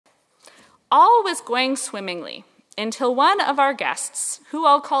all was going swimmingly until one of our guests, who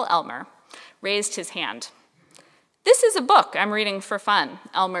I'll call Elmer, raised his hand. "This is a book I'm reading for fun,"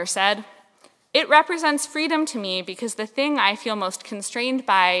 Elmer said. "It represents freedom to me because the thing I feel most constrained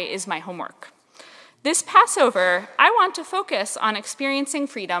by is my homework. This Passover, I want to focus on experiencing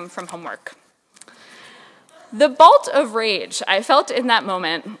freedom from homework." The bolt of rage I felt in that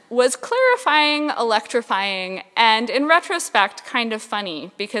moment was clarifying, electrifying, and in retrospect, kind of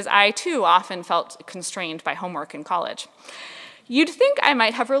funny, because I too often felt constrained by homework in college. You'd think I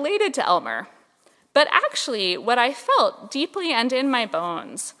might have related to Elmer, but actually what I felt deeply and in my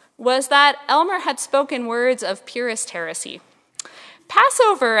bones was that Elmer had spoken words of purest heresy.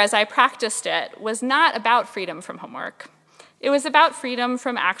 Passover, as I practiced it, was not about freedom from homework. It was about freedom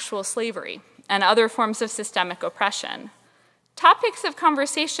from actual slavery and other forms of systemic oppression. Topics of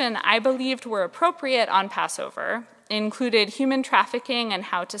conversation I believed were appropriate on Passover included human trafficking and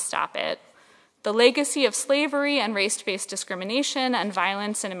how to stop it, the legacy of slavery and race-based discrimination and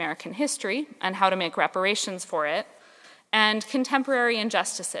violence in American history and how to make reparations for it, and contemporary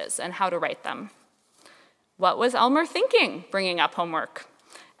injustices and how to right them. What was Elmer thinking, bringing up homework?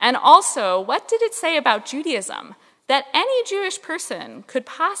 And also, what did it say about Judaism, that any Jewish person could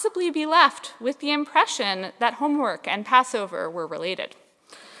possibly be left with the impression that homework and Passover were related?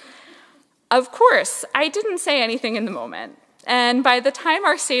 Of course, I didn't say anything in the moment, and by the time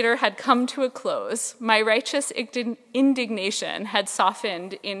our Seder had come to a close, my righteous indignation had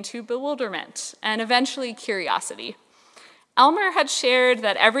softened into bewilderment and eventually curiosity. Elmer had shared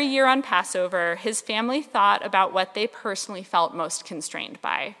that every year on Passover, his family thought about what they personally felt most constrained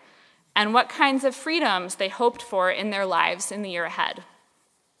by, and what kinds of freedoms they hoped for in their lives in the year ahead.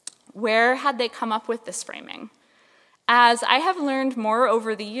 Where had they come up with this framing? As I have learned more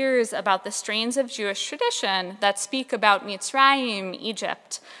over the years about the strains of Jewish tradition that speak about Mitzrayim,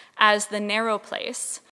 Egypt, as the narrow place,